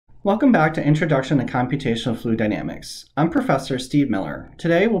Welcome back to Introduction to Computational Fluid Dynamics. I'm Professor Steve Miller.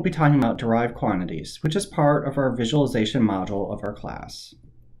 Today we'll be talking about derived quantities, which is part of our visualization module of our class.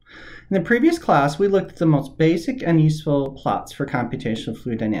 In the previous class, we looked at the most basic and useful plots for computational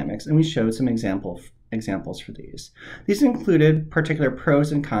fluid dynamics, and we showed some examples for these. These included particular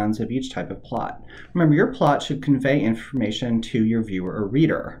pros and cons of each type of plot. Remember, your plot should convey information to your viewer or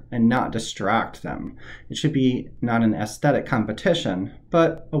reader and not distract them. It should be not an aesthetic competition,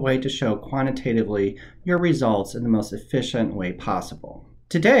 but a way to show quantitatively your results in the most efficient way possible.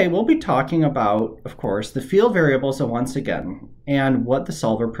 Today, we'll be talking about, of course, the field variables once again, and what the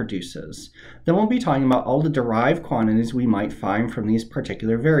solver produces. Then we'll be talking about all the derived quantities we might find from these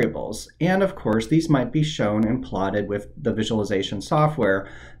particular variables. And of course, these might be shown and plotted with the visualization software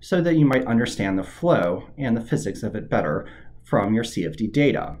so that you might understand the flow and the physics of it better from your CFD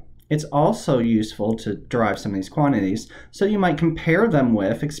data. It's also useful to derive some of these quantities so you might compare them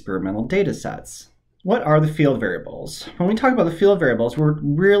with experimental data sets. What are the field variables? When we talk about the field variables, we're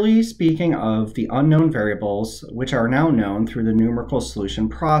really speaking of the unknown variables, which are now known through the numerical solution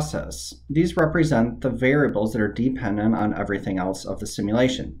process. These represent the variables that are dependent on everything else of the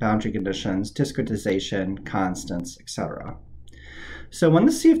simulation: boundary conditions, discretization, constants, etc. So when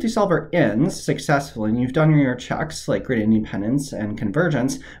the CFD solver ends successfully and you've done your checks like gradient independence and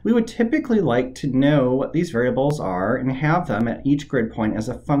convergence, we would typically like to know what these variables are and have them at each grid point as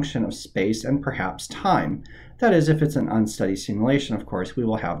a function of space and perhaps time. That is, if it's an unsteady simulation, of course, we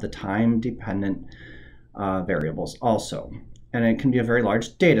will have the time-dependent variables also. And it can be a very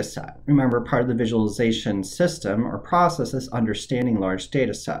large data set. Remember, part of the visualization system or process is understanding large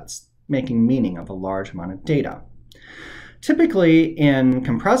data sets, making meaning of a large amount of data. Typically, in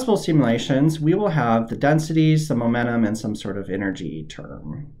compressible simulations, we will have the densities, the momentum, and some sort of energy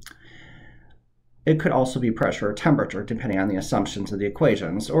term. It could also be pressure or temperature, depending on the assumptions of the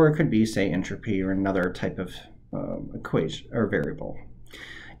equations, or it could be, say, entropy or another type of equation or variable.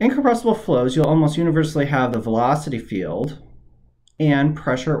 In compressible flows, you'll almost universally have the velocity field and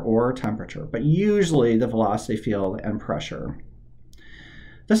pressure or temperature, but usually the velocity field and pressure.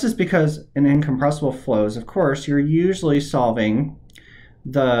 This is because in incompressible flows, of course, you're usually solving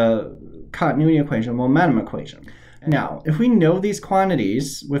the continuity equation, momentum equation. Now, if we know these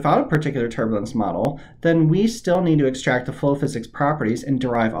quantities without a particular turbulence model, then we still need to extract the flow physics properties and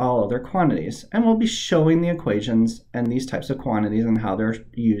derive all other quantities. And we'll be showing the equations and these types of quantities and how they're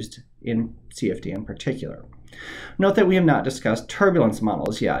used in CFD in particular. Note that we have not discussed turbulence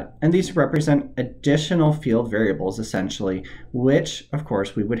models yet, and these represent additional field variables essentially, which of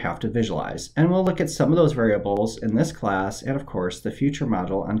course we would have to visualize. And we'll look at some of those variables in this class and of course the future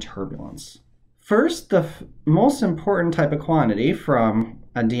module on turbulence. First, the most important type of quantity from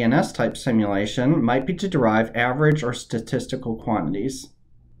a DNS type simulation might be to derive average or statistical quantities,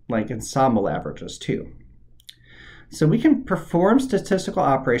 like ensemble averages too. So we can perform statistical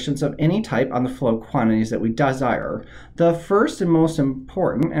operations of any type on the flow quantities that we desire. The first and most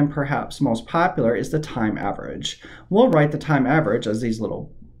important, and perhaps most popular, is the time average. We'll write the time average as these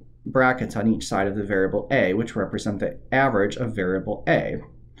little brackets on each side of the variable a, which represent the average of variable a.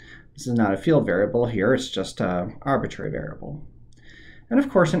 This is not a field variable here, it's just an arbitrary variable. And of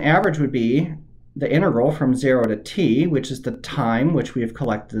course, an average would be the integral from 0 to t, which is the time which we have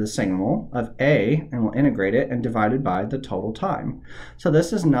collected the signal of a, and we'll integrate it and divide it by the total time. So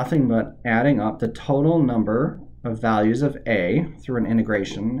this is nothing but adding up the total number of values of a through an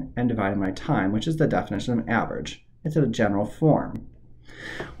integration and dividing by time, which is the definition of an average. It's a general form.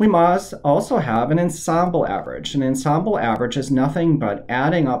 We must also have an ensemble average. An ensemble average is nothing but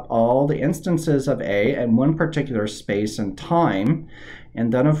adding up all the instances of a in one particular space and time,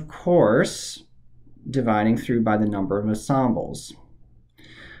 and then of course dividing through by the number of ensembles.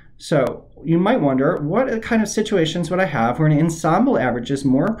 So you might wonder, what kind of situations would I have where an ensemble average is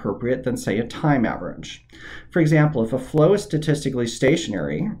more appropriate than, say, a time average? For example, if a flow is statistically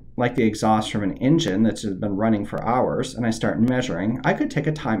stationary, like the exhaust from an engine that's been running for hours, and I start measuring, I could take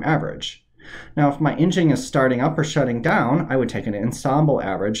a time average. Now, if my engine is starting up or shutting down, I would take an ensemble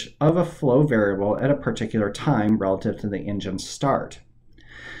average of a flow variable at a particular time relative to the engine's start.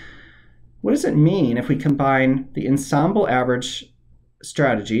 What does it mean if we combine the ensemble average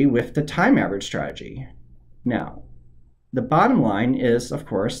strategy with the time average strategy? Now, the bottom line is, of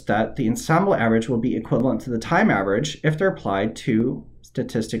course, that the ensemble average will be equivalent to the time average if they're applied to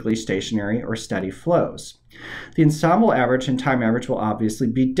statistically stationary or steady flows. The ensemble average and time average will obviously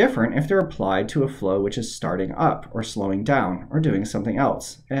be different if they're applied to a flow which is starting up or slowing down or doing something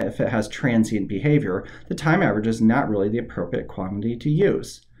else. If it has transient behavior, the time average is not really the appropriate quantity to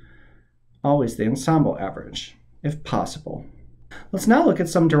use. Always the ensemble average, if possible. Let's now look at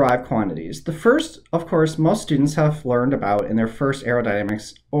some derived quantities. The first, of course, most students have learned about in their first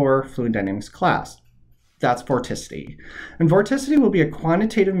aerodynamics or fluid dynamics class. That's vorticity. And vorticity will be a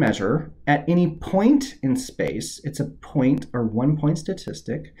quantitative measure at any point in space. It's a point or 1 point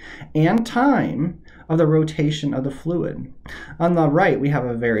statistic and time of the rotation of the fluid. On the right, we have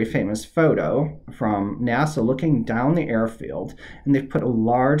a very famous photo from NASA looking down the airfield, and they've put a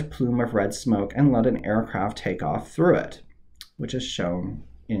large plume of red smoke and let an aircraft take off through it, which is shown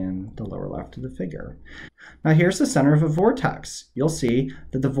in the lower left of the figure. Now here's the center of a vortex. You'll see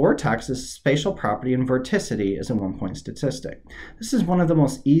that the vortex is a spatial property and vorticity is a 1 point statistic. This is one of the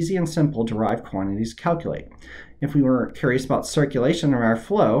most easy and simple derived quantities to calculate. If we were curious about circulation or our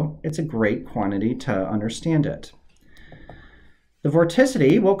flow, it's a great quantity to understand it. The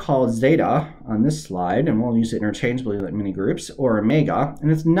vorticity we'll call zeta on this slide, and we'll use it interchangeably in many groups, or omega,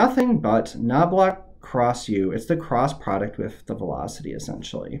 and it's nothing but nabla cross u. It's the cross product with the velocity,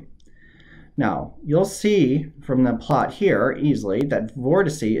 essentially. Now, you'll see from the plot here easily that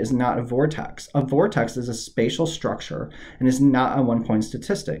vorticity is not a vortex. A vortex is a spatial structure and is not a 1 point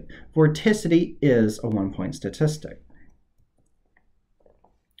statistic. Vorticity is a 1 point statistic.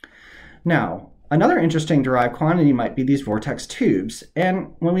 Now, another interesting derived quantity might be these vortex tubes.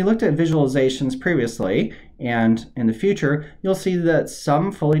 And when we looked at visualizations previously and in the future, you'll see that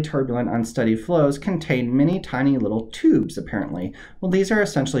some fully turbulent unsteady flows contain many tiny little tubes, apparently. Well, these are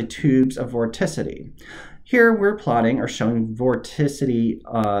essentially tubes of vorticity. Here we're plotting or showing vorticity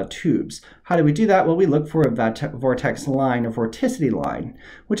tubes. How do we do that? Well, we look for a vortex line, a vorticity line,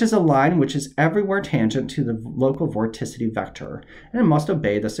 which is a line which is everywhere tangent to the local vorticity vector, and it must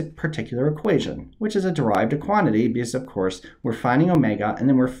obey this particular equation, which is a derived quantity because, of course, we're finding omega, and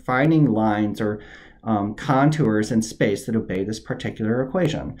then we're finding lines or contours in space that obey this particular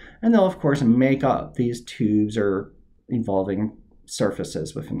equation. And they'll, of course, make up these tubes or evolving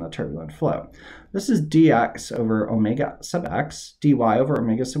surfaces within the turbulent flow. This is dx over omega sub x, dy over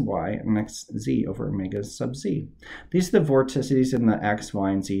omega sub y, and xz over omega sub z. These are the vorticities in the x, y,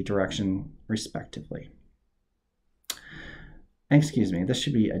 and z direction, respectively. Excuse me, this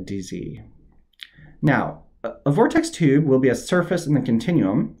should be a dz. Now, a vortex tube will be a surface in the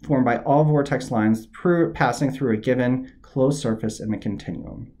continuum formed by all vortex lines passing through a given closed surface in the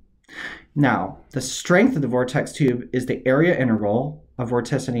continuum. Now, the strength of the vortex tube is the area integral of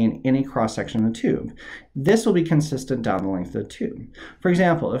vorticity in any cross-section of the tube. This will be consistent down the length of the tube. For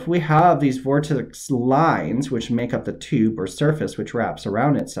example, if we have these vortex lines which make up the tube or surface which wraps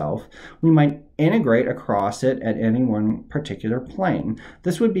around itself, we might integrate across it at any one particular plane.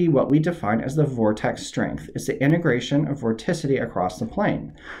 This would be what we define as the vortex strength. It's the integration of vorticity across the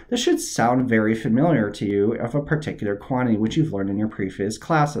plane. This should sound very familiar to you of a particular quantity which you've learned in your previous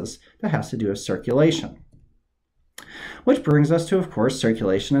classes that has to do with circulation. Which brings us to, of course,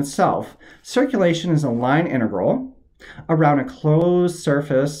 circulation itself. Circulation is a line integral around a closed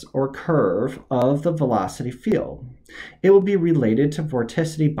surface or curve of the velocity field. It will be related to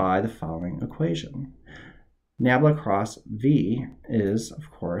vorticity by the following equation. Nabla cross V is, of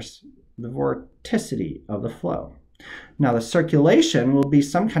course, the vorticity of the flow. Now, the circulation will be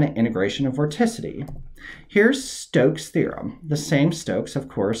some kind of integration of vorticity. Here's Stokes' theorem, the same Stokes, of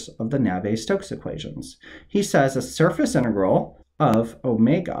course, of the Navier-Stokes equations. He says a surface integral of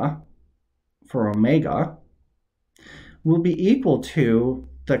omega, for omega, will be equal to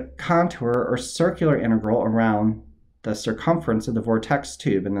the contour or circular integral around the circumference of the vortex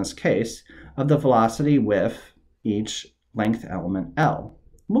tube, in this case, of the velocity with each length element L.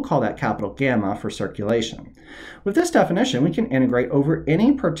 We'll call that capital gamma for circulation. With this definition, we can integrate over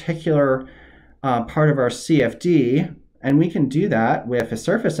any particular part of our CFD, and we can do that with a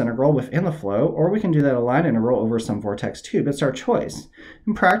surface integral within the flow, or we can do that a line integral over some vortex tube. It's our choice.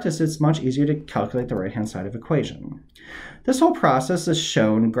 In practice, it's much easier to calculate the right-hand side of equation. This whole process is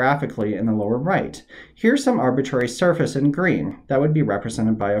shown graphically in the lower right. Here's some arbitrary surface in green. That would be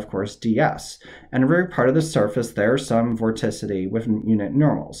represented by, of course, ds. And every part of the surface, there's some vorticity with unit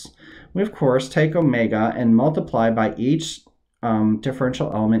normals. We, of course, take omega and multiply by each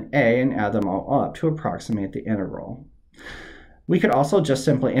differential element a and add them all up to approximate the integral. We could also just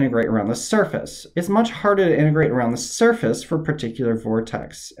simply integrate around the surface. It's much harder to integrate around the surface for particular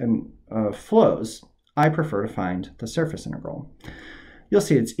vortex and flows. I prefer to find the surface integral. You'll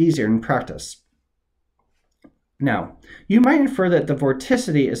see it's easier in practice. Now, you might infer that the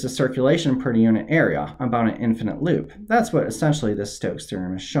vorticity is the circulation per unit area about an infinite loop. That's what essentially this Stokes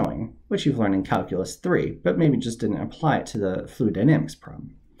theorem is showing, which you've learned in Calculus 3, but maybe just didn't apply it to the fluid dynamics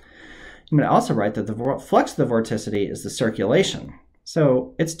problem. You might also write that the flux of the vorticity is the circulation.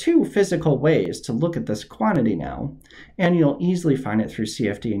 So it's two physical ways to look at this quantity now, and you'll easily find it through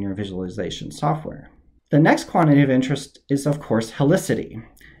CFD in your visualization software. The next quantity of interest is, of course, helicity.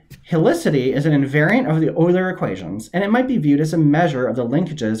 Helicity is an invariant of the Euler equations, and it might be viewed as a measure of the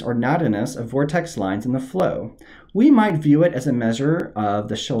linkages or knottiness of vortex lines in the flow. We might view it as a measure of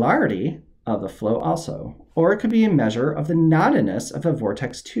the scalarity of the flow also, or it could be a measure of the knottiness of a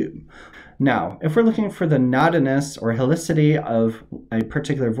vortex tube. Now, if we're looking for the knottiness or helicity of a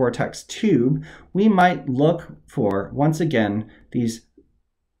particular vortex tube, we might look for, once again, these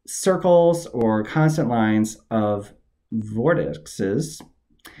circles or constant lines of vortices,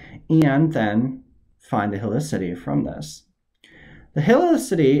 and then find the helicity from this. The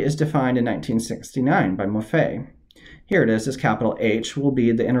helicity is defined in 1969 by Moffett. Here it is capital H will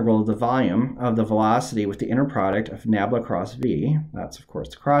be the integral of the volume of the velocity with the inner product of nabla cross v, that's of course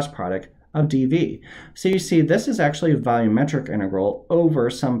the cross product, of dv. So you see this is actually a volumetric integral over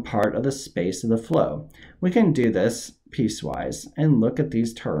some part of the space of the flow. We can do this piecewise and look at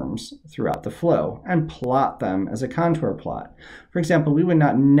these terms throughout the flow and plot them as a contour plot. For example, we would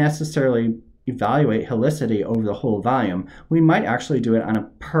not necessarily evaluate helicity over the whole volume. We might actually do it on a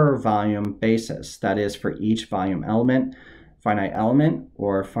per volume basis, that is for each volume element, finite element,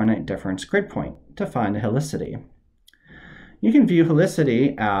 or finite difference grid point to find the helicity. You can view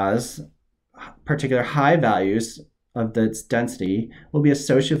helicity as particular high values of its density will be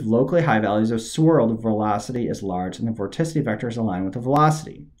associated with locally high values of swirl. The velocity is large and the vorticity vector is aligned with the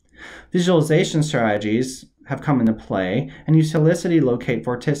velocity. Visualization strategies have come into play and use helicity to locate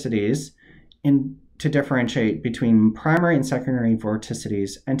vorticities to differentiate between primary and secondary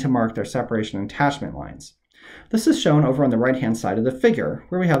vorticities and to mark their separation and attachment lines. This is shown over on the right-hand side of the figure,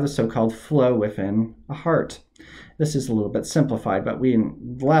 where we have the so-called flow within a heart. This is a little bit simplified, but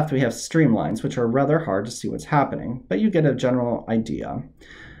on the left we have streamlines, which are rather hard to see what's happening, but you get a general idea.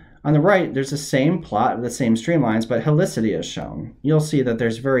 On the right, there's the same plot of the same streamlines, but helicity is shown. You'll see that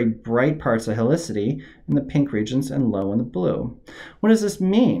there's very bright parts of helicity in the pink regions and low in the blue. What does this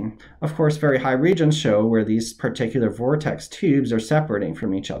mean? Of course, very high regions show where these particular vortex tubes are separating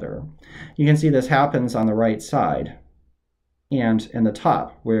from each other. You can see this happens on the right side and in the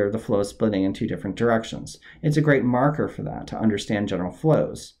top, where the flow is splitting in two different directions. It's a great marker for that, to understand general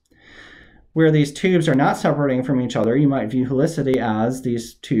flows. Where these tubes are not separating from each other, you might view helicity as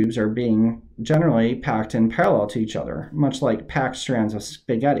these tubes are being generally packed in parallel to each other, much like packed strands of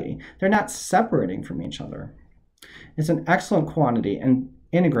spaghetti. They're not separating from each other. It's an excellent quantity and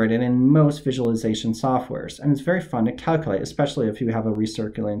integrated in most visualization softwares, and it's very fun to calculate, especially if you have a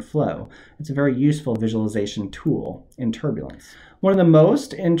recirculating flow. It's a very useful visualization tool in turbulence. One of the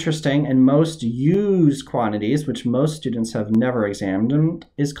most interesting and most used quantities, which most students have never examined,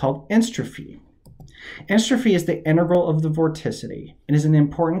 is called entropy. Entropy is the integral of the vorticity. It is an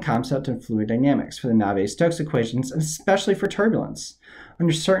important concept in fluid dynamics for the Navier-Stokes equations, and especially for turbulence.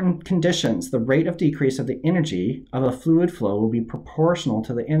 Under certain conditions, the rate of decrease of the energy of a fluid flow will be proportional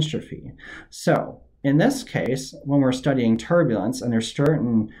to the entropy. So, in this case, when we're studying turbulence and there's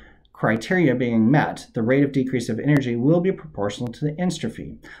certain criteria being met, the rate of decrease of energy will be proportional to the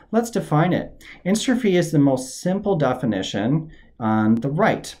entropy. Let's define it. Entropy is the most simple definition on the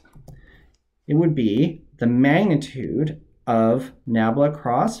right. It would be the magnitude of nabla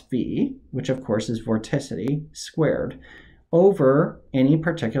cross v, which of course is vorticity, squared, over any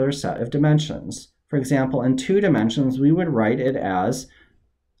particular set of dimensions. For example, in 2 dimensions, we would write it as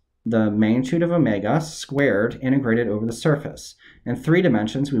the magnitude of omega squared integrated over the surface. In 3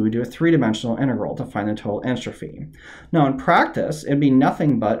 dimensions, we would do a 3-dimensional integral to find the total entropy. Now in practice, it'd be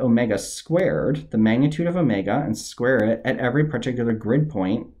nothing but omega squared, the magnitude of omega, and square it at every particular grid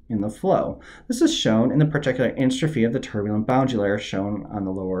point in the flow. This is shown in the particular entropy of the turbulent boundary layer shown on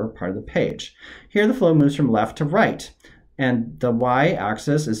the lower part of the page. Here the flow moves from left to right, and the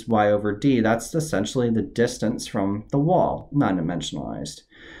y-axis is y over d. That's essentially the distance from the wall, non-dimensionalized.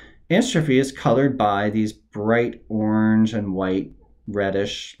 Entropy is colored by these bright orange and white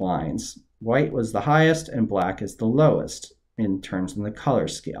reddish lines. White was the highest and black is the lowest in terms of the color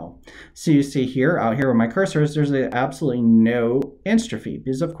scale. So you see here, out here with my cursor, there's absolutely no entropy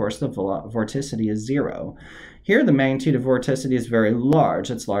because of course the vorticity is 0. Here the magnitude of vorticity is very large,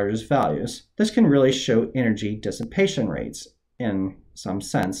 its largest values. This can really show energy dissipation rates in some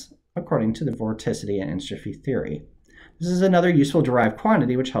sense according to the vorticity and entropy theory. This is another useful derived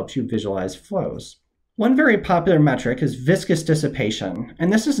quantity which helps you visualize flows. One very popular metric is viscous dissipation,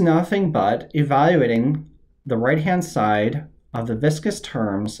 and this is nothing but evaluating the right-hand side of the viscous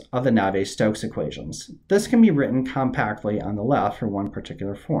terms of the Navier-Stokes equations. This can be written compactly on the left for one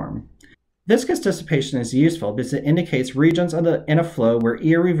particular form. Viscous dissipation is useful because it indicates regions in a flow where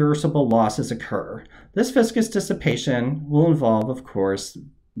irreversible losses occur. This viscous dissipation will involve, of course,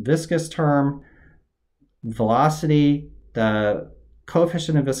 viscous term, velocity, the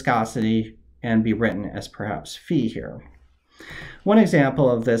coefficient of viscosity, and be written as perhaps phi here. One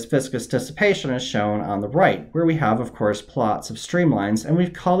example of this viscous dissipation is shown on the right, where we have, of course, plots of streamlines, and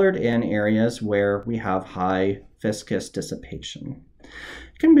we've colored in areas where we have high viscous dissipation.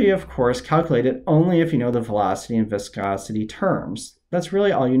 It can be, of course, calculated only if you know the velocity and viscosity terms. That's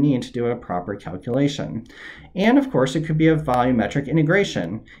really all you need to do a proper calculation. And, of course, it could be a volumetric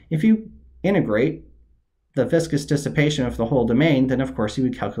integration. If you integrate the viscous dissipation of the whole domain, then of course you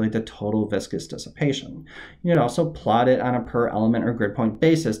would calculate the total viscous dissipation. You'd also plot it on a per element or grid point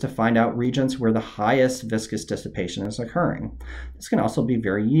basis to find out regions where the highest viscous dissipation is occurring. This can also be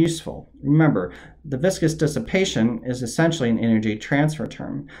very useful. Remember, the viscous dissipation is essentially an energy transfer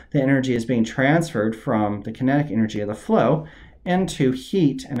term. The energy is being transferred from the kinetic energy of the flow into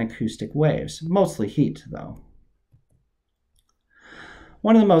heat and acoustic waves, mostly heat though.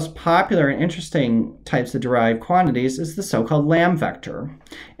 One of the most popular and interesting types of derived quantities is the so-called Lamb vector.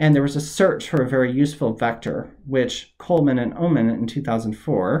 And there was a search for a very useful vector, which Coleman and Oman in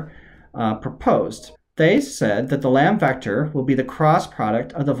 2004 proposed. They said that the Lamb vector will be the cross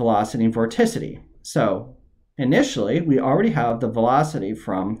product of the velocity and vorticity. So initially, we already have the velocity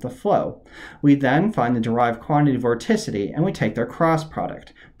from the flow. We then find the derived quantity vorticity, and we take their cross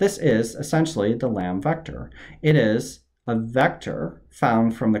product. This is essentially the Lamb vector. It is a vector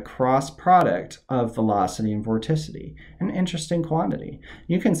found from the cross product of velocity and vorticity, an interesting quantity.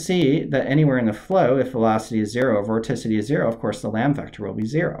 You can see that anywhere in the flow, if velocity is 0, vorticity is 0, of course the Lamb vector will be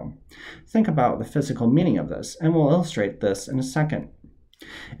 0. Think about the physical meaning of this, and we'll illustrate this in a second.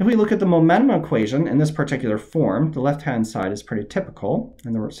 If we look at the momentum equation in this particular form, the left-hand side is pretty typical,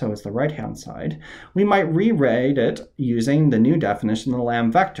 and so is the right-hand side. We might rewrite it using the new definition of the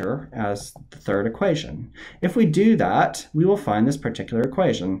Lamb vector as the third equation. If we do that, we will find this particular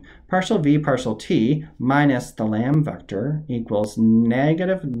equation. Partial v partial t minus the Lamb vector equals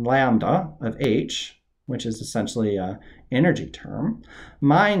negative lambda of h, which is essentially an energy term,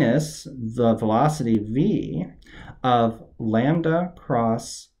 minus the velocity v of lambda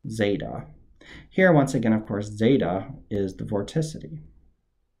cross zeta. Here, once again, of course, zeta is the vorticity.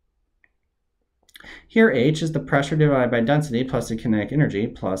 Here, h is the pressure divided by density plus the kinetic energy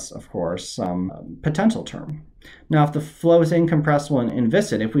plus, of course, some potential term. Now, if the flow is incompressible and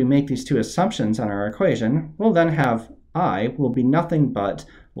inviscid, if we make these two assumptions on our equation, we'll then have I will be nothing but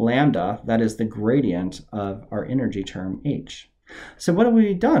lambda, that is the gradient of our energy term h. So what have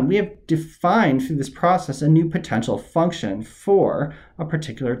we done? We have defined through this process a new potential function for a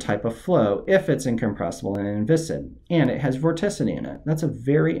particular type of flow if it's incompressible and inviscid, and it has vorticity in it. That's a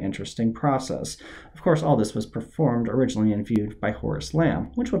very interesting process. Of course, all this was performed originally and viewed by Horace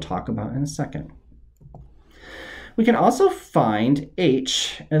Lamb, which we'll talk about in a second. We can also find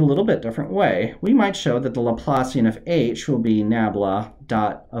h in a little bit different way. We might show that the Laplacian of h will be nabla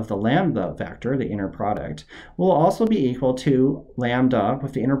dot of the lambda vector, the inner product, will also be equal to lambda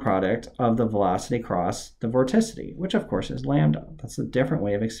with the inner product of the velocity cross the vorticity, which of course is lambda. That's a different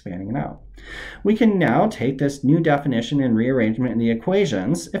way of expanding it out. We can now take this new definition and rearrangement in the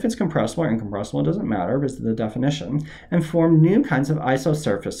equations, if it's compressible or incompressible, it doesn't matter, because of the definition, and form new kinds of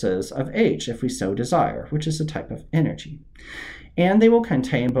isosurfaces of h if we so desire, which is a type of energy. And they will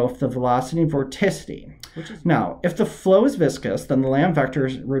contain both the velocity and vorticity. Now, if the flow is viscous, then the Lamb vector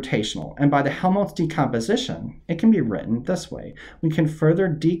is rotational, and by the Helmholtz decomposition, it can be written this way. We can further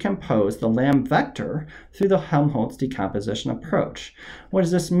decompose the Lamb vector through the Helmholtz decomposition approach. What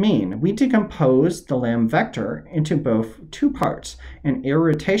does this mean? We decompose the Lamb vector into both two parts, an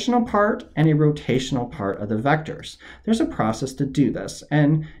irrotational part and a rotational part of the vectors. There's a process to do this,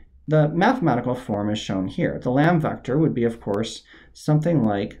 and the mathematical form is shown here. The Lamb vector would be, of course, something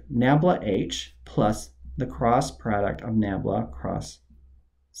like nabla h plus the cross product of nabla cross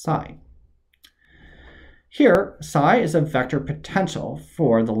psi. Here, psi is a vector potential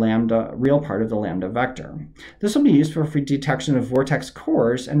for the lambda, real part of the lambda vector. This will be used for detection of vortex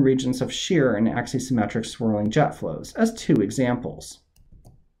cores and regions of shear and axisymmetric swirling jet flows, as two examples.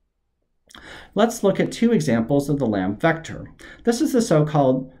 Let's look at two examples of the Lamb vector. This is the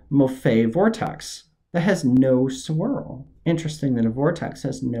so-called Moffett vortex that has no swirl. Interesting that a vortex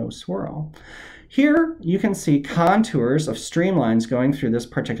has no swirl. Here you can see contours of streamlines going through this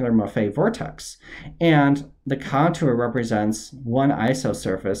particular Moffett vortex, and the contour represents one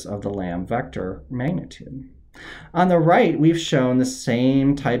isosurface of the Lamb vector magnitude. On the right, we've shown the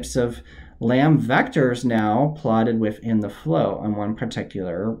same types of Lamb vectors now plotted within the flow on one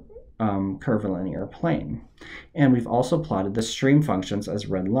particular curvilinear plane. And we've also plotted the stream functions as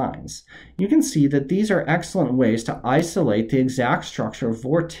red lines. You can see that these are excellent ways to isolate the exact structure of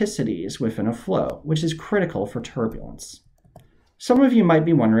vorticities within a flow, which is critical for turbulence. Some of you might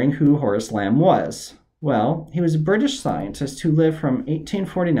be wondering who Horace Lamb was. Well, he was a British scientist who lived from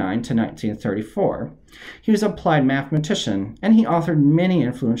 1849 to 1934. He was an applied mathematician, and he authored many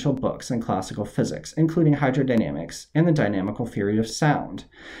influential books in classical physics, including hydrodynamics and the dynamical theory of sound.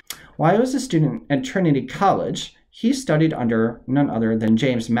 While he was a student at Trinity College, he studied under none other than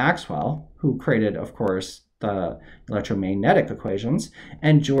James Maxwell, who created, of course, the electromagnetic equations,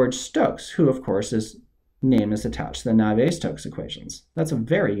 and George Stokes, who, of course, his name is attached to the Navier-Stokes equations. That's a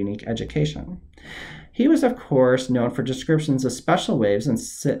very unique education. He was, of course, known for descriptions of special waves in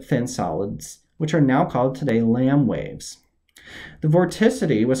thin solids, which are now called today Lamb waves. The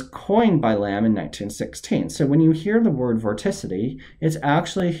vorticity was coined by Lamb in 1916. So when you hear the word vorticity, it's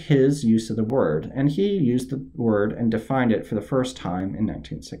actually his use of the word. And he used the word and defined it for the first time in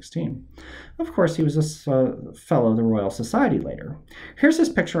 1916. Of course, he was a fellow of the Royal Society later. Here's his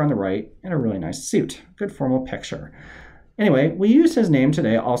picture on the right in a really nice suit. Good formal picture. Anyway, we use his name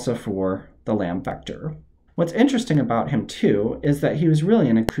today also for the Lamb vector. What's interesting about him, too, is that he was really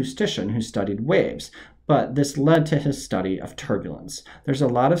an acoustician who studied waves, but this led to his study of turbulence. There's a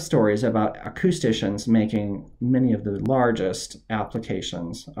lot of stories about acousticians making many of the largest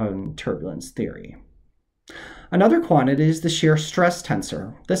applications on turbulence theory. Another quantity is the shear stress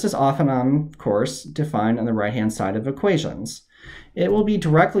tensor. This is often, of course, defined on the right-hand side of equations. It will be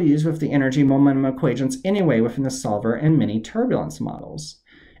directly used with the energy momentum equations anyway within the solver in many turbulence models.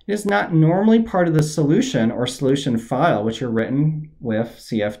 It is not normally part of the solution or solution file, which are written with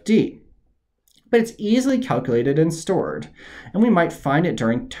CFD. But it's easily calculated and stored, and we might find it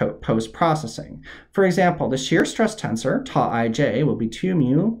during post-processing. For example, the shear stress tensor, tau ij, will be 2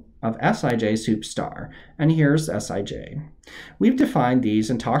 mu of Sij sup star, and here's Sij. We've defined these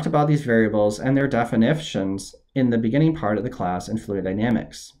and talked about these variables and their definitions in the beginning part of the class in fluid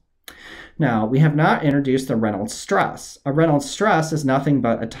dynamics. Now, we have not introduced the Reynolds stress. A Reynolds stress is nothing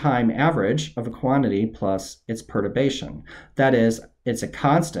but a time average of a quantity plus its perturbation. That is, it's a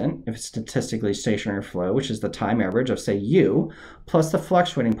constant if it's statistically stationary flow, which is the time average of, say, u, plus the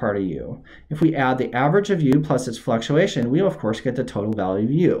fluctuating part of u. If we add the average of u plus its fluctuation, we will, of course, get the total value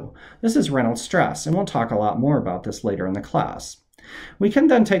of u. This is Reynolds stress, and we'll talk a lot more about this later in the class. We can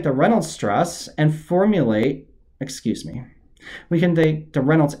then take the Reynolds stress and formulate, we can take the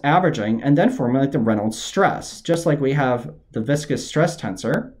Reynolds averaging and then formulate the Reynolds stress. Just like we have the viscous stress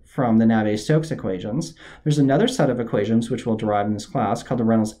tensor from the Navier-Stokes equations, there's another set of equations which we'll derive in this class called the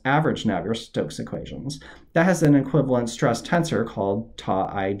Reynolds average Navier-Stokes equations. That has an equivalent stress tensor called tau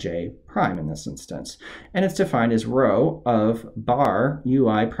ij prime in this instance. And it's defined as rho of bar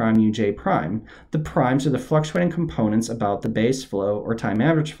ui prime uj prime. The primes are the fluctuating components about the base flow or time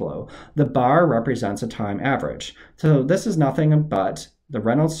average flow. The bar represents a time average. So this is nothing but the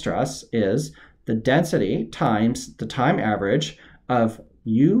Reynolds stress is the density times the time average of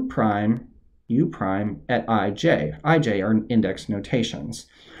u prime at ij. Ij are index notations.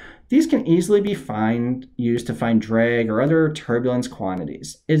 These can easily be used to find drag or other turbulence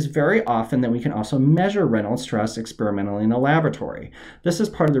quantities. It's very often that we can also measure Reynolds stress experimentally in the laboratory. This is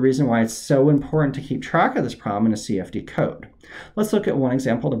part of the reason why it's so important to keep track of this problem in a CFD code. Let's look at one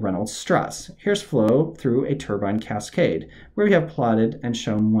example of Reynolds stress. Here's flow through a turbine cascade, where we have plotted and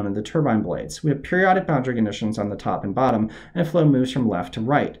shown one of the turbine blades. We have periodic boundary conditions on the top and bottom, and flow moves from left to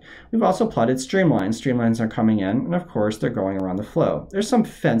right. We've also plotted streamlines. Streamlines are coming in, and of course, they're going around the flow. There's some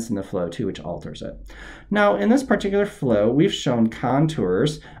fence in the flow, too, which alters it. Now, in this particular flow, we've shown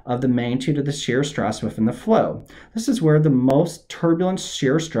contours of the magnitude of the shear stress within the flow. This is where the most turbulent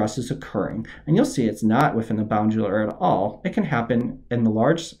shear stress is occurring, and you'll see it's not within the boundary layer at all. It can happen in the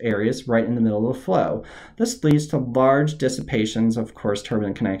large areas right in the middle of the flow. This leads to large dissipations of course,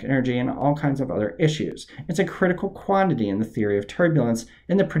 turbulent kinetic energy and all kinds of other issues. It's a critical quantity in the theory of turbulence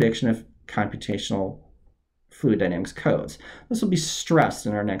in the prediction of computational fluid dynamics codes. This will be stressed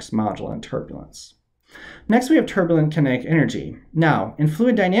in our next module on turbulence. Next, we have turbulent kinetic energy. Now, in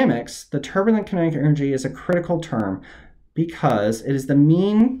fluid dynamics, the turbulent kinetic energy is a critical term because it is the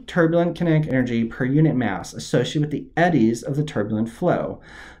mean turbulent kinetic energy per unit mass associated with the eddies of the turbulent flow.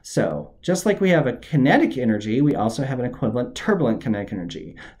 So, just like we have a kinetic energy, we also have an equivalent turbulent kinetic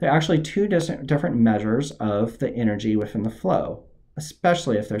energy. There are actually two different measures of the energy within the flow,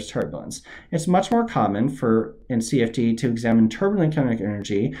 especially if there's turbulence. It's much more common in CFD to examine turbulent kinetic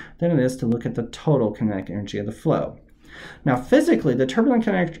energy than it is to look at the total kinetic energy of the flow. Now, physically, the turbulent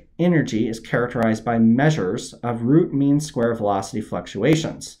kinetic energy is characterized by measures of root mean square velocity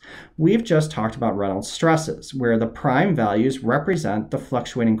fluctuations. We've just talked about Reynolds stresses, where the prime values represent the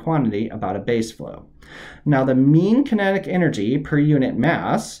fluctuating quantity about a base flow. Now, the mean kinetic energy per unit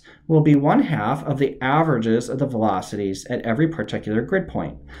mass will be 1/2 of the averages of the velocities at every particular grid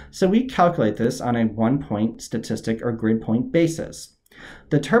point. So we calculate this on a one-point statistic or grid point basis.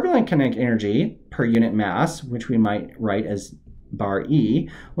 The turbulent kinetic energy per unit mass, which we might write as bar E,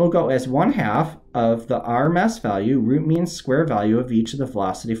 will go as 1/2 of the R mass value, root mean square value of each of the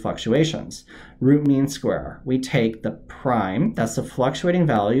velocity fluctuations. Root mean square. We take the prime, that's the fluctuating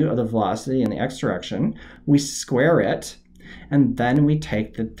value of the velocity in the x direction, we square it, and then we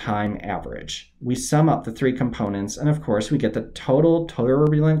take the time average. We sum up the three components, and of course we get the total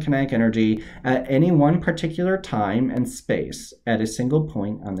turbulent kinetic energy at any one particular time and space at a single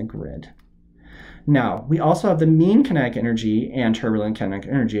point on the grid. Now, we also have the mean kinetic energy and turbulent kinetic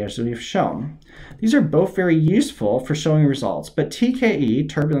energy, as we've shown. These are both very useful for showing results, but TKE,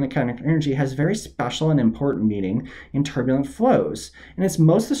 turbulent kinetic energy, has very special and important meaning in turbulent flows, and it's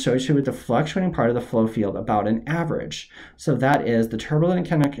most associated with the fluctuating part of the flow field about an average. So that is, the turbulent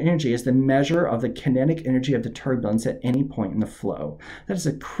kinetic energy is the measure of the kinetic energy of the turbulence at any point in the flow. That is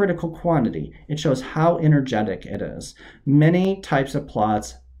a critical quantity. It shows how energetic it is. Many types of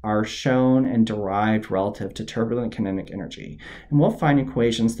plots are shown and derived relative to turbulent kinetic energy. And we'll find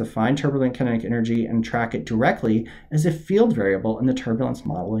equations to find turbulent kinetic energy and track it directly as a field variable in the turbulence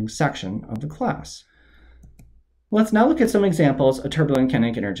modeling section of the class. Let's now look at some examples of turbulent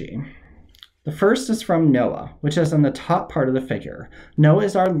kinetic energy. The first is from NOAA, which is on the top part of the figure. NOAA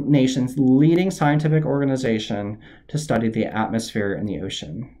is our nation's leading scientific organization to study the atmosphere and the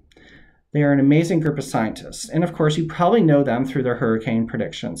ocean. They are an amazing group of scientists, and of course you probably know them through their Hurricane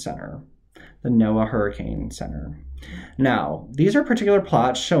Prediction Center, the NOAA Hurricane Center. Now, these are particular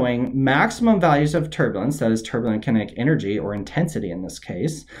plots showing maximum values of turbulence, that is turbulent kinetic energy, or intensity in this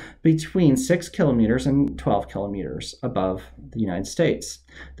case, between 6 kilometers and 12 kilometers above the United States.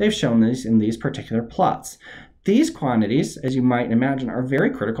 They've shown these in these particular plots. These quantities, as you might imagine, are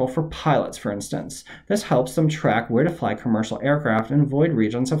very critical for pilots, for instance. This helps them track where to fly commercial aircraft and avoid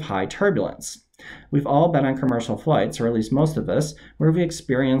regions of high turbulence. We've all been on commercial flights, or at least most of us, where we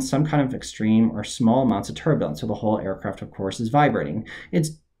experience some kind of extreme or small amounts of turbulence, so the whole aircraft, of course, is vibrating.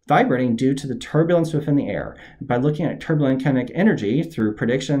 It's vibrating due to the turbulence within the air. By looking at turbulent kinetic energy through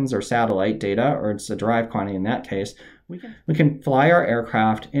predictions or satellite data, or it's a derived quantity in that case, we can fly our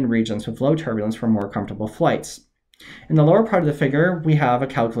aircraft in regions with low turbulence for more comfortable flights. In the lower part of the figure, we have a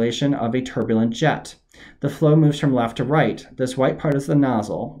calculation of a turbulent jet. The flow moves from left to right. This white part is the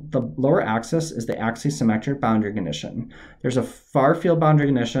nozzle. The lower axis is the axisymmetric boundary condition. There's a far field boundary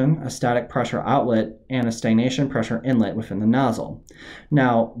condition, a static pressure outlet, and a stagnation pressure inlet within the nozzle.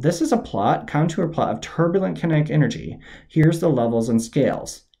 Now, this is a contour plot of turbulent kinetic energy. Here's the levels and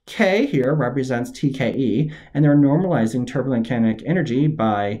scales. K here represents TKE, and they're normalizing turbulent kinetic energy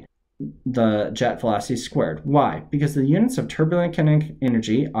by the jet velocity squared. Why? Because the units of turbulent kinetic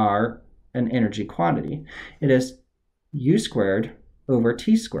energy are an energy quantity. It is U squared over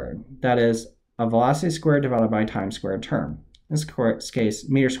T squared. That is a velocity squared divided by time squared term. In this case,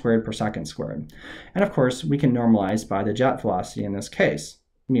 meter squared per second squared. And of course, we can normalize by the jet velocity in this case,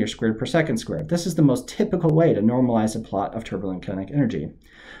 meter squared per second squared. This is the most typical way to normalize a plot of turbulent kinetic energy.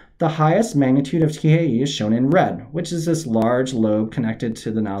 The highest magnitude of TKE is shown in red, which is this large lobe connected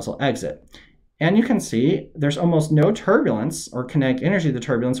to the nozzle exit. And you can see there's almost no turbulence or kinetic energy of the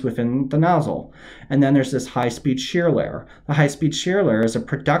turbulence within the nozzle. And then there's this high-speed shear layer. The high-speed shear layer is a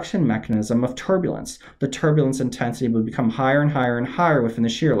production mechanism of turbulence. The turbulence intensity will become higher and higher and higher within the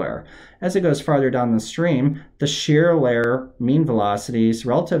shear layer. As it goes farther down the stream, the shear layer mean velocities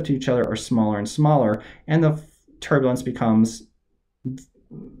relative to each other are smaller and smaller, and the turbulence becomes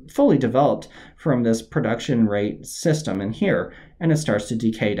fully developed from this production rate system in here, and it starts to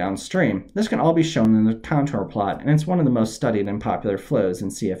decay downstream. This can all be shown in the contour plot, and it's one of the most studied and popular flows in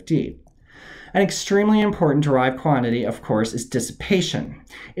CFD. An extremely important derived quantity, of course, is dissipation.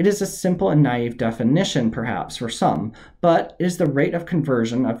 It is a simple and naive definition, perhaps, for some, but it is the rate of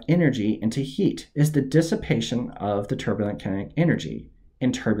conversion of energy into heat. It is the dissipation of the turbulent kinetic energy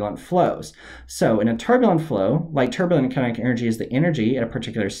in turbulent flows. So in a turbulent flow, like turbulent kinetic energy is the energy at a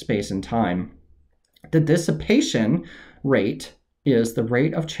particular space and time, the dissipation rate is the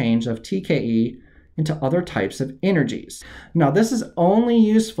rate of change of TKE into other types of energies. Now, this is only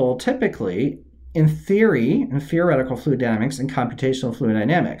useful typically in theory, in theoretical fluid dynamics and computational fluid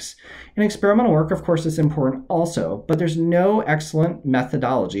dynamics. In experimental work, of course, it's important also, but there's no excellent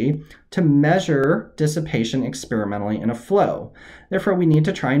methodology to measure dissipation experimentally in a flow. Therefore, we need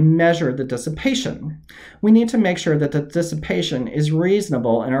to try and measure the dissipation. We need to make sure that the dissipation is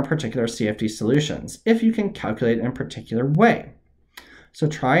reasonable in our particular CFD solutions, if you can calculate it in a particular way. So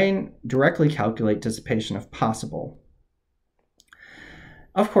try and directly calculate dissipation if possible.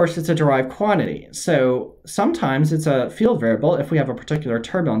 Of course, it's a derived quantity, so sometimes it's a field variable if we have a particular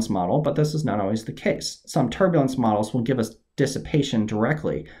turbulence model, but this is not always the case. Some turbulence models will give us dissipation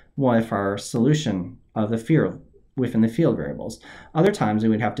directly with our solution of the field within the field variables. Other times we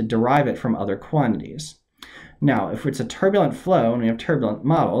would have to derive it from other quantities. Now, if it's a turbulent flow and we have turbulent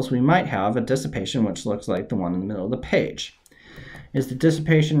models, we might have a dissipation which looks like the one in the middle of the page. Is the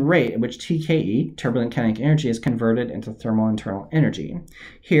dissipation rate at which TKE, turbulent kinetic energy, is converted into thermal internal energy.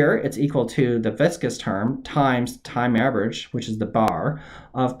 Here, it's equal to the viscous term times time average, which is the bar,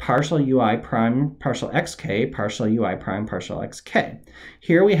 of partial ui prime partial xk, partial ui prime partial xk.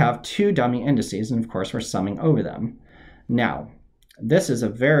 Here we have two dummy indices, and of course we're summing over them. Now, this is a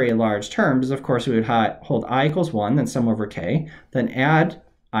very large term, because of course we would hold I equals 1, then sum over k, then add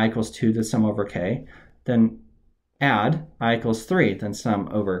I equals 2, then sum over k, then add I equals 3, then sum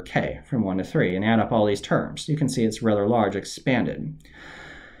over k from 1 to 3, and add up all these terms. You can see it's rather large, expanded.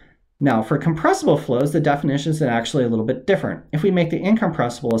 Now, for compressible flows, the definition is actually a little bit different. If we make the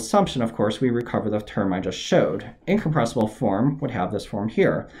incompressible assumption, of course, we recover the term I just showed. Incompressible form would have this form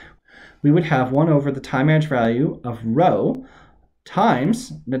here. We would have 1 over the time average value of rho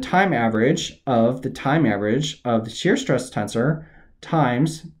times the time average of the shear stress tensor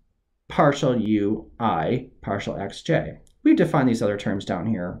times partial ui partial xj. We define these other terms down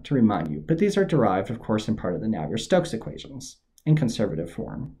here to remind you, but these are derived, of course, in part of the Navier-Stokes equations in conservative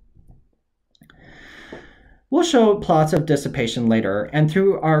form. We'll show plots of dissipation later, and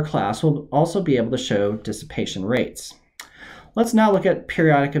through our class, we'll also be able to show dissipation rates. Let's now look at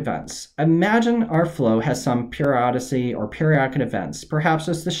periodic events. Imagine our flow has some periodicity or periodic events. Perhaps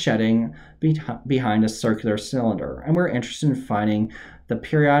it's the shedding behind a circular cylinder, and we're interested in finding the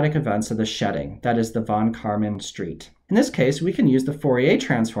periodic events of the shedding, that is the von Karman street. In this case, we can use the Fourier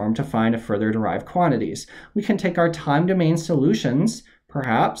transform to find further derived quantities. We can take our time domain solutions,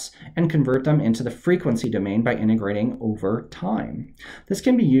 perhaps, and convert them into the frequency domain by integrating over time. This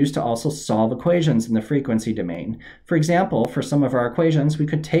can be used to also solve equations in the frequency domain. For example, for some of our equations, we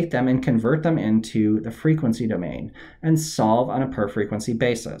could take them and convert them into the frequency domain and solve on a per frequency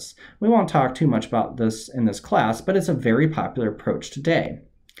basis. We won't talk too much about this in this class, but it's a very popular approach today.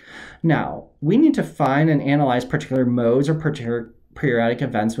 Now, we need to find and analyze particular modes or particular periodic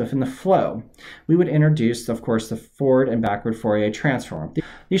events within the flow. We would introduce, of course, the forward and backward Fourier transform.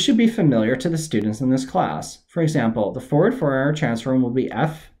 These should be familiar to the students in this class. For example, the forward Fourier transform will be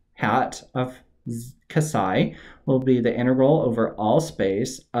f hat of psi will be the integral over all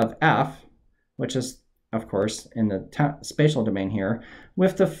space of f, which is, of course, in the spatial domain here,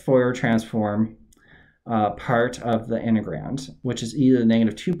 with the Fourier transform part of the integrand, which is either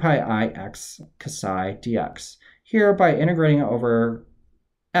negative 2 pi I x psi dx. Here, by integrating over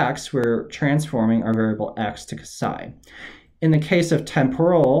x, we're transforming our variable x to psi. In the case of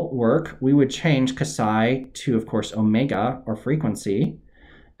temporal work, we would change psi to, of course, omega, or frequency,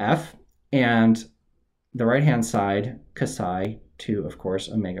 f, and the right-hand side, psi, to, of course,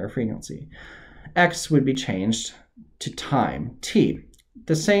 omega, or frequency. X would be changed to time, t.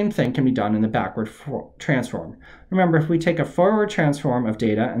 The same thing can be done in the backward transform. Remember, if we take a forward transform of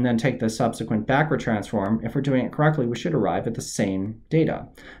data and then take the subsequent backward transform, if we're doing it correctly, we should arrive at the same data.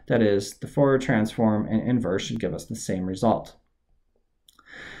 That is, the forward transform and inverse should give us the same result.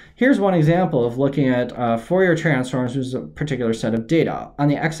 Here's one example of looking at Fourier transforms with a particular set of data. On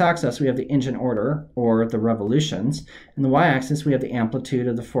the x-axis, we have the engine order, or the revolutions. In the y-axis, we have the amplitude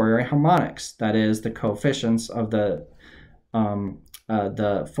of the Fourier harmonics. That is, the coefficients of the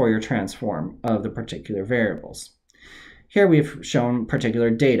Fourier transform of the particular variables. Here we've shown particular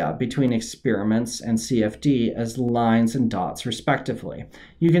data between experiments and CFD as lines and dots respectively.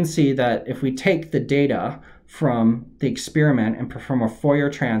 You can see that if we take the data from the experiment and perform a Fourier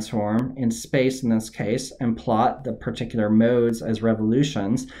transform in space in this case and plot the particular modes as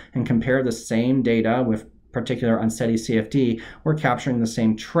revolutions and compare the same data with particular unsteady CFD, we're capturing the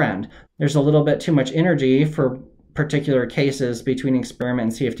same trend. There's a little bit too much energy for particular cases between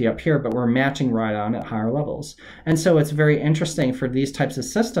experiment and CFD up here, but we're matching right on at higher levels. And so it's very interesting for these types of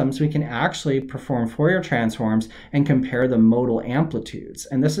systems, we can actually perform Fourier transforms and compare the modal amplitudes.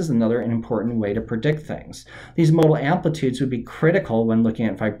 And this is another important way to predict things. These modal amplitudes would be critical when looking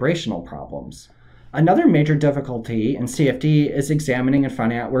at vibrational problems. Another major difficulty in CFD is examining and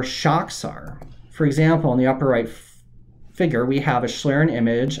finding out where shocks are. For example, in the upper right figure, we have a Schlieren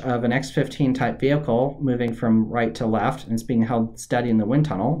image of an X-15 type vehicle moving from right to left, and it's being held steady in the wind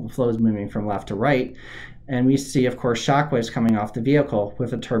tunnel. The flow is moving from left to right. And we see, of course, shock waves coming off the vehicle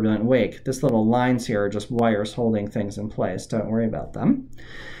with a turbulent wake. This little lines here are just wires holding things in place. Don't worry about them.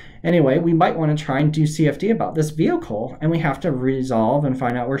 Anyway, we might want to try and do CFD about this vehicle, and we have to resolve and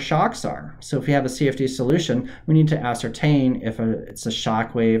find out where shocks are. So if we have a CFD solution, we need to ascertain if it's a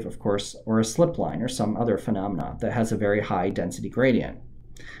shock wave, of course, or a slip line or some other phenomena that has a very high density gradient,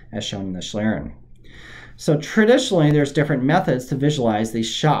 as shown in the Schlieren. So traditionally, there's different methods to visualize these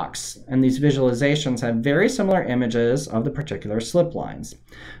shocks, and these visualizations have very similar images of the particular slip lines.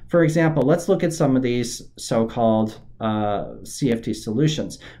 For example, let's look at some of these so-called CFD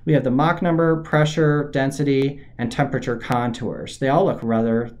solutions. We have the Mach number, pressure, density, and temperature contours. They all look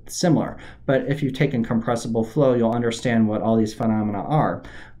rather similar, but if you've taken compressible flow, you'll understand what all these phenomena are.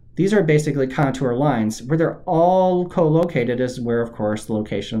 These are basically contour lines. Where they're all co-located is where, of course, the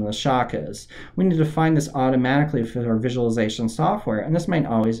location of the shock is. We need to find this automatically with our visualization software, and this might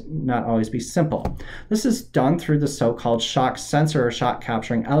not always be simple. This is done through the so-called shock sensor or shock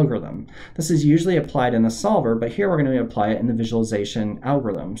capturing algorithm. This is usually applied in the solver, but here we're going to apply it in the visualization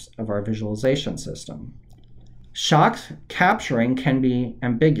algorithms of our visualization system. Shock capturing can be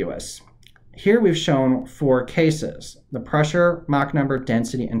ambiguous. Here we've shown 4 cases: the pressure, Mach number,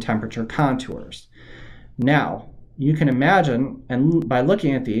 density, and temperature contours. Now, you can imagine, and by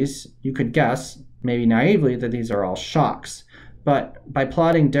looking at these, you could guess, maybe naively, that these are all shocks. But by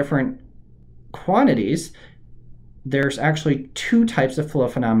plotting different quantities, there's actually 2 types of flow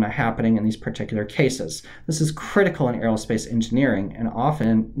phenomena happening in these particular cases. This is critical in aerospace engineering, and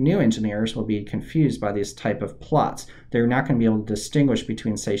often new engineers will be confused by these type of plots. They're not going to be able to distinguish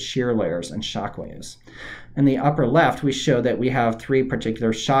between, say, shear layers and shock waves. In the upper left, we show that we have 3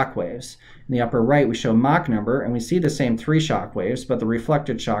 particular shock waves. In the upper right, we show Mach number, and we see the same 3 shock waves, but the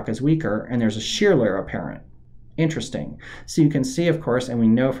reflected shock is weaker, and there's a shear layer apparent. Interesting. So you can see, of course, and we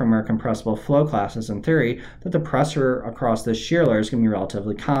know from our compressible flow classes in theory, that the pressure across this shear layer is going to be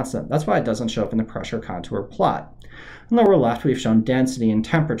relatively constant. That's why it doesn't show up in the pressure contour plot. In the lower left, we've shown density and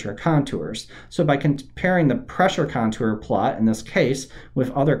temperature contours. So by comparing the pressure contour plot, in this case,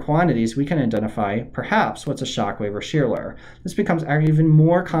 with other quantities, we can identify perhaps what's a shock wave or shear layer. This becomes even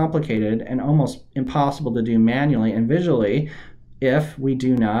more complicated and almost impossible to do manually and visually if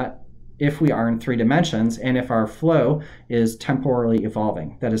we are in 3 dimensions, and if our flow is temporally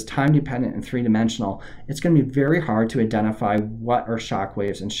evolving, that is time dependent and 3-dimensional, it's going to be very hard to identify what are shock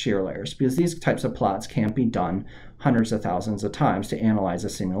waves and shear layers, because these types of plots can't be done hundreds of thousands of times to analyze a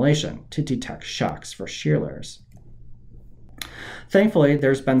simulation to detect shocks for shear layers. Thankfully,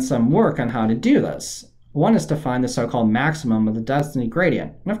 there's been some work on how to do this. One is to find the so-called maximum of the density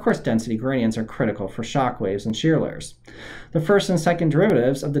gradient. And of course, density gradients are critical for shock waves and shear layers. The first and second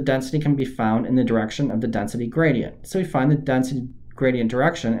derivatives of the density can be found in the direction of the density gradient. So we find the density gradient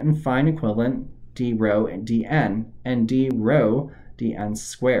direction and find equivalent d rho and dn, and d rho dn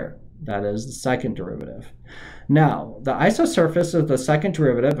squared. That is the second derivative. Now, the isosurface of the second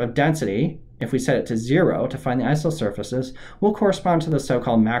derivative of density, if we set it to 0 to find the isosurfaces, will correspond to the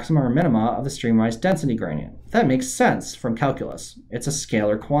so-called maxima or minima of the streamwise density gradient. That makes sense from calculus. It's a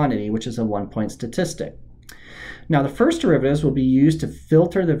scalar quantity, which is a 1-point statistic. Now, the first derivatives will be used to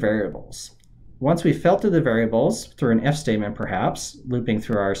filter the variables. Once we filter the variables through an if statement, perhaps, looping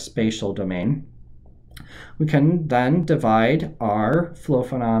through our spatial domain, we can then divide our flow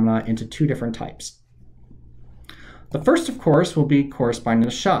phenomena into 2 different types. The first, of course, will be corresponding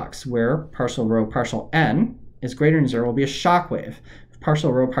to shocks, where partial rho partial n is greater than 0 will be a shock wave. If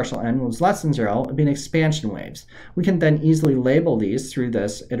partial rho partial n was less than 0, it would be an expansion waves. We can then easily label these through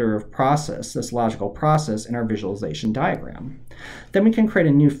this iterative process, this logical process in our visualization diagram. Then we can create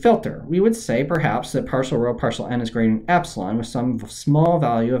a new filter. We would say perhaps that partial rho partial n is greater than epsilon with some small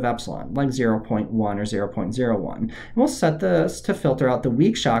value of epsilon, like 0.1 or 0.01. And we'll set this to filter out the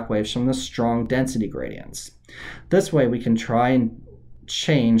weak shock waves from the strong density gradients. This way we can try and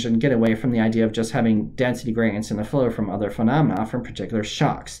change and get away from the idea of just having density gradients in the flow from other phenomena from particular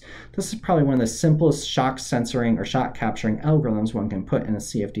shocks. This is probably one of the simplest shock censoring or shock capturing algorithms one can put in a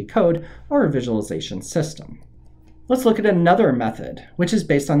CFD code or a visualization system. Let's look at another method, which is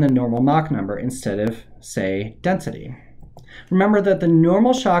based on the normal Mach number instead of, say, density. Remember that the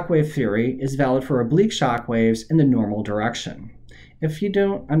normal shock wave theory is valid for oblique shock waves in the normal direction. If you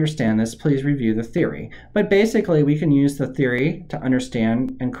don't understand this, please review the theory. But basically, we can use the theory to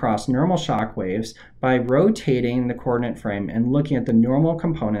understand and cross normal shock waves by rotating the coordinate frame and looking at the normal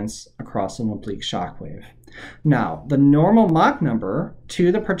components across an oblique shock wave. Now, the normal Mach number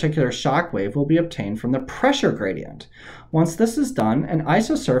to the particular shock wave will be obtained from the pressure gradient. Once this is done, an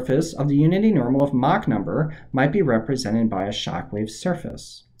isosurface of the unity normal of Mach number might be represented by a shock wave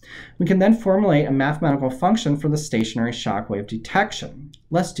surface. We can then formulate a mathematical function for the stationary shock wave detection.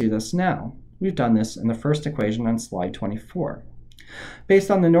 Let's do this now. We've done this in the first equation on slide 24. Based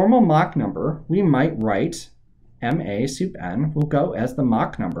on the normal Mach number, we might write ma sup n will go as the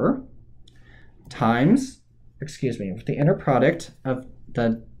Mach number times, with the inner product of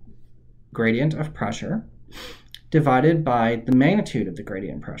the gradient of pressure divided by the magnitude of the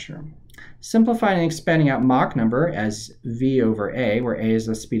gradient pressure. Simplifying and expanding out Mach number as v over a, where a is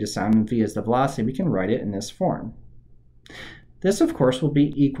the speed of sound and v is the velocity, we can write it in this form. This, of course, will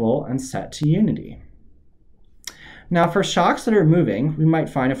be equal and set to unity. Now, for shocks that are moving, we might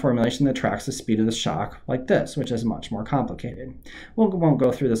find a formulation that tracks the speed of the shock like this, which is much more complicated. We won't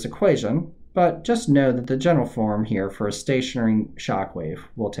go through this equation, but just know that the general form here for a stationary shock wave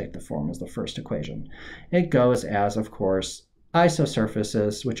will take the form as the first equation. It goes as, of course,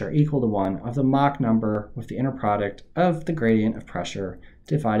 isosurfaces, which are equal to 1 of the Mach number with the inner product of the gradient of pressure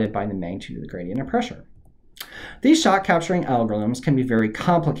divided by the magnitude of the gradient of pressure. These shock capturing algorithms can be very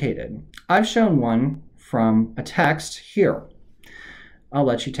complicated. I've shown one from a text here. I'll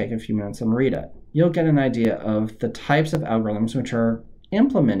let you take a few minutes and read it. You'll get an idea of the types of algorithms which are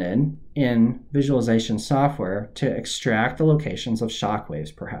implemented in visualization software to extract the locations of shock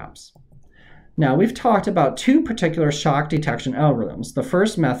waves, perhaps. Now, we've talked about two particular shock detection algorithms. The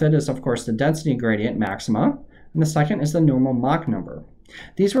first method is, of course, the density gradient maxima, and the second is the normal Mach number.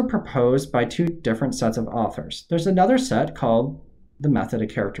 These were proposed by two different sets of authors. There's another set called the method of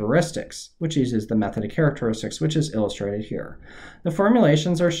characteristics, which uses the method of characteristics, which is illustrated here. The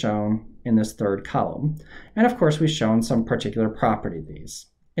formulations are shown in this third column, and of course we've shown some particular property of these.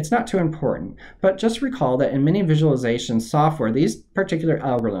 It's not too important, but just recall that in many visualization software, these particular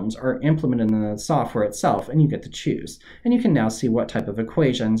algorithms are implemented in the software itself, and you get to choose. And you can now see what type of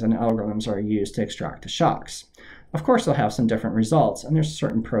equations and algorithms are used to extract the shocks. Of course, they'll have some different results, and there's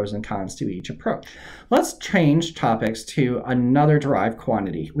certain pros and cons to each approach. Let's change topics to another derived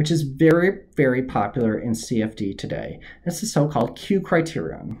quantity, which is very, very popular in CFD today. It's the so-called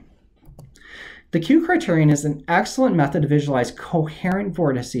Q-Criterion. The Q-Criterion is an excellent method to visualize coherent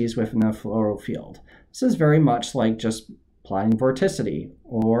vortices within the flow field. This is very much like just plotting vorticity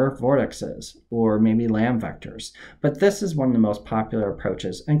or vortexes or maybe Lamb vectors. But this is one of the most popular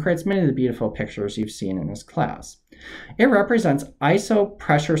approaches and creates many of the beautiful pictures you've seen in this class. It represents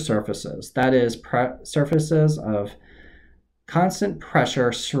isopressure surfaces, that is, surfaces of constant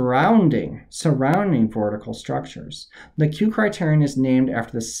pressure surrounding vertical structures. The Q-Criterion is named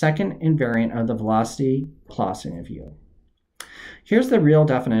after the second invariant of the velocity velocity of u. Here's the real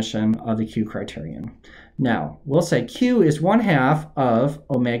definition of the Q-Criterion. Now, we'll say Q is 1/2 of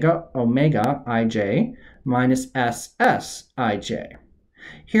omega ij minus SS ij.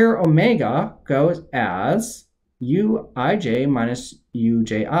 Here, omega goes as uij minus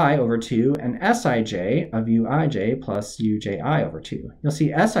uji over 2 and sij of uij plus uji over 2. You'll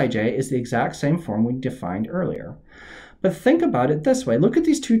see sij is the exact same form we defined earlier. But think about it this way. Look at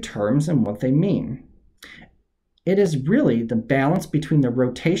these two terms and what they mean. It is really the balance between the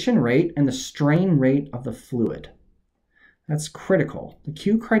rotation rate and the strain rate of the fluid. That's critical. The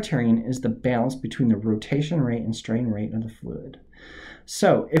Q-Criterion is the balance between the rotation rate and strain rate of the fluid.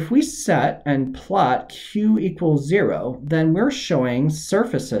 So if we set and plot Q equals 0, then we're showing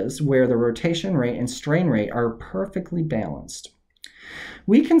surfaces where the rotation rate and strain rate are perfectly balanced.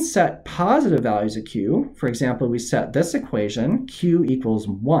 We can set positive values of Q. For example, we set this equation, Q equals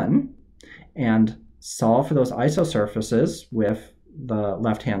 1, and solve for those isosurfaces with the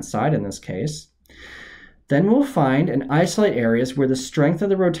left-hand side in this case. Then we'll find and isolate areas where the strength of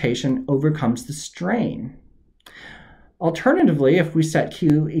the rotation overcomes the strain. Alternatively, if we set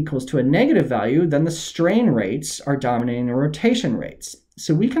Q equals to a negative value, then the strain rates are dominating the rotation rates.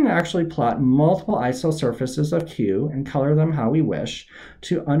 So we can actually plot multiple isosurfaces of Q and color them how we wish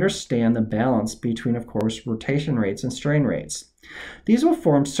to understand the balance between, of course, rotation rates and strain rates. These will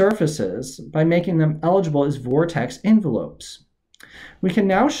form surfaces by making them eligible as vortex envelopes. We can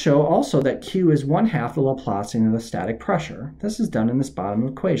now show also that Q is 1/2 the Laplacian of the static pressure. This is done in this bottom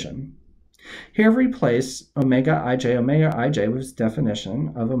equation. Here we replace omega ij with its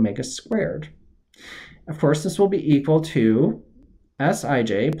definition of omega squared. Of course, this will be equal to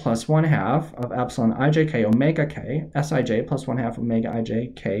Sij plus 1/2 of epsilon ijk omega k, Sij plus 1/2 omega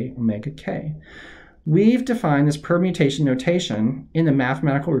ij k omega k. We've defined this permutation notation in the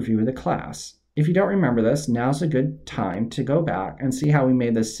mathematical review of the class. If you don't remember this, now's a good time to go back and see how we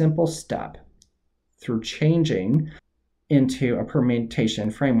made this simple step through changing into a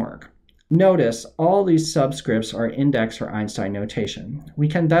permutation framework. Notice all these subscripts are indexed for Einstein notation. We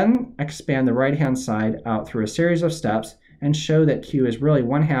can then expand the right-hand side out through a series of steps and show that Q is really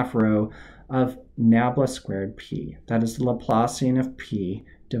 1/2 rho of nabla squared P. That is the Laplacian of P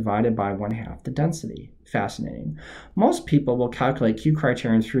divided by 1/2 the density. Fascinating. Most people will calculate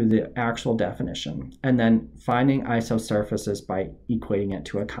Q-Criterion through the actual definition and then finding isosurfaces by equating it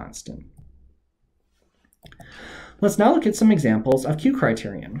to a constant. Let's now look at some examples of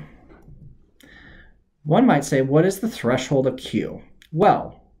Q-Criterion. One might say, what is the threshold of Q?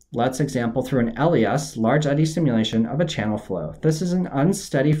 Well, let's example through an LES, large eddy simulation of a channel flow. This is an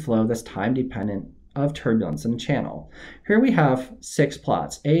unsteady flow that's time dependent of turbulence in a channel. Here we have 6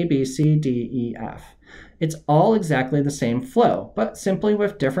 plots, A, B, C, D, E, F. It's all exactly the same flow, but simply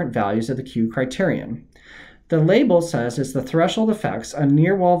with different values of the Q-Criterion. The label says it's the threshold effects on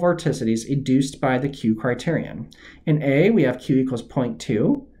near-wall vorticities educed by the Q-Criterion. In A, we have Q equals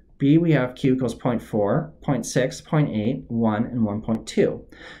 0.2. B, we have Q equals 0.4, 0.6, 0.8, 1, and 1.2.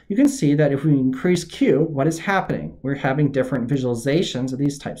 You can see that if we increase Q, what is happening? We're having different visualizations of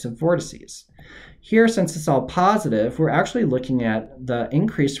these types of vortices. Here, since it's all positive, we're actually looking at the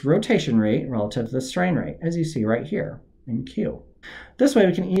increased rotation rate relative to the strain rate, as you see right here in Q. This way,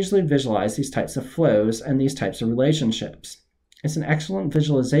 we can easily visualize these types of flows and these types of relationships. It's an excellent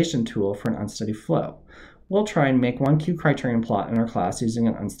visualization tool for an unsteady flow. We'll try and make one Q-Criterion plot in our class using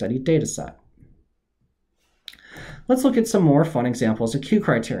an unsteady data set. Let's look at some more fun examples of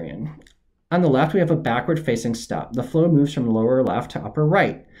Q-Criterion. On the left, we have a backward-facing step. The flow moves from lower left to upper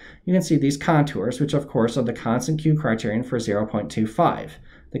right. You can see these contours, which of course are the constant Q-Criterion for 0.25.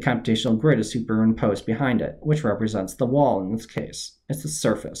 The computational grid is superimposed behind it, which represents the wall in this case. It's the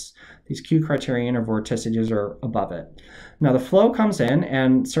surface. These Q-Criterion or vorticities are above it. Now the flow comes in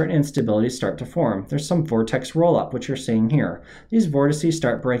and certain instabilities start to form. There's some vortex roll-up, which you're seeing here. These vortices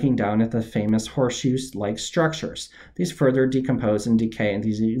start breaking down at the famous horseshoe-like structures. These further decompose and decay into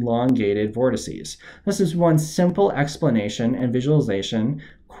these elongated vortices. This is one simple explanation and visualization,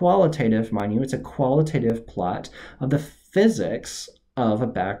 qualitative, mind you, it's a qualitative plot of the physics of a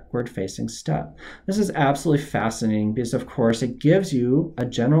backward-facing step. This is absolutely fascinating because, of course, it gives you a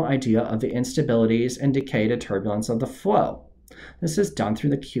general idea of the instabilities and decay to turbulence of the flow. This is done through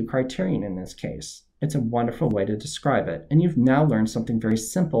the Q-Criterion in this case. It's a wonderful way to describe it, and you've now learned something very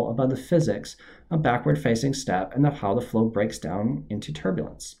simple about the physics of backward-facing step and of how the flow breaks down into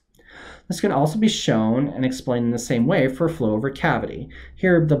turbulence. This can also be shown and explained in the same way for flow over cavity.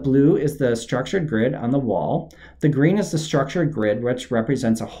 Here, the blue is the structured grid on the wall. The green is the structured grid, which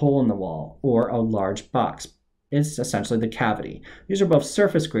represents a hole in the wall or a large box. It's essentially the cavity. These are both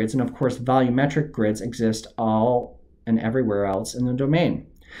surface grids, and of course, volumetric grids exist all and everywhere else in the domain.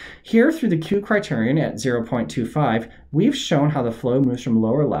 Here, through the Q-Criterion at 0.25, we've shown how the flow moves from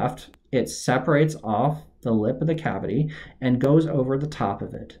lower left. It separates off the lip of the cavity and goes over the top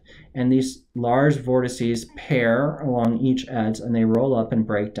of it. And these large vortices pair along each edge and they roll up and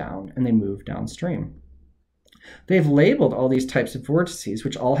break down and they move downstream. They've labeled all these types of vortices,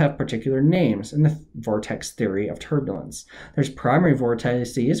 which all have particular names in the vortex theory of turbulence. There's primary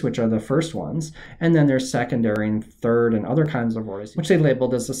vortices, which are the first ones, and then there's secondary and third and other kinds of vortices, which they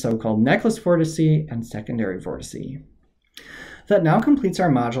labeled as the so-called necklace vortice and secondary vortice. That now completes our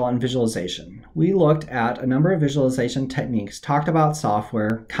module on visualization. We looked at a number of visualization techniques, talked about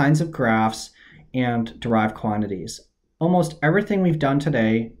software, kinds of graphs, and derived quantities. Almost everything we've done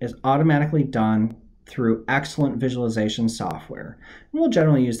today is automatically done through excellent visualization software. And we'll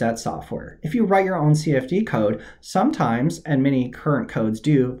generally use that software. If you write your own CFD code, sometimes, and many current codes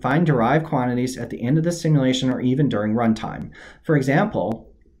do, find derived quantities at the end of the simulation or even during runtime. For example,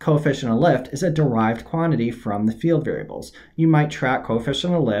 coefficient of lift is a derived quantity from the field variables. You might track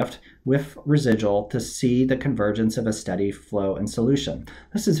coefficient of lift with residual to see the convergence of a steady flow and solution.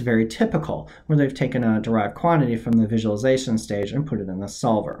 This is very typical, where they've taken a derived quantity from the visualization stage and put it in the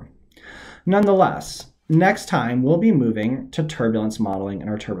solver. Nonetheless, next time we'll be moving to turbulence modeling in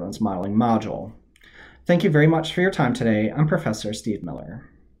our turbulence modeling module. Thank you very much for your time today. I'm Professor Steve Miller.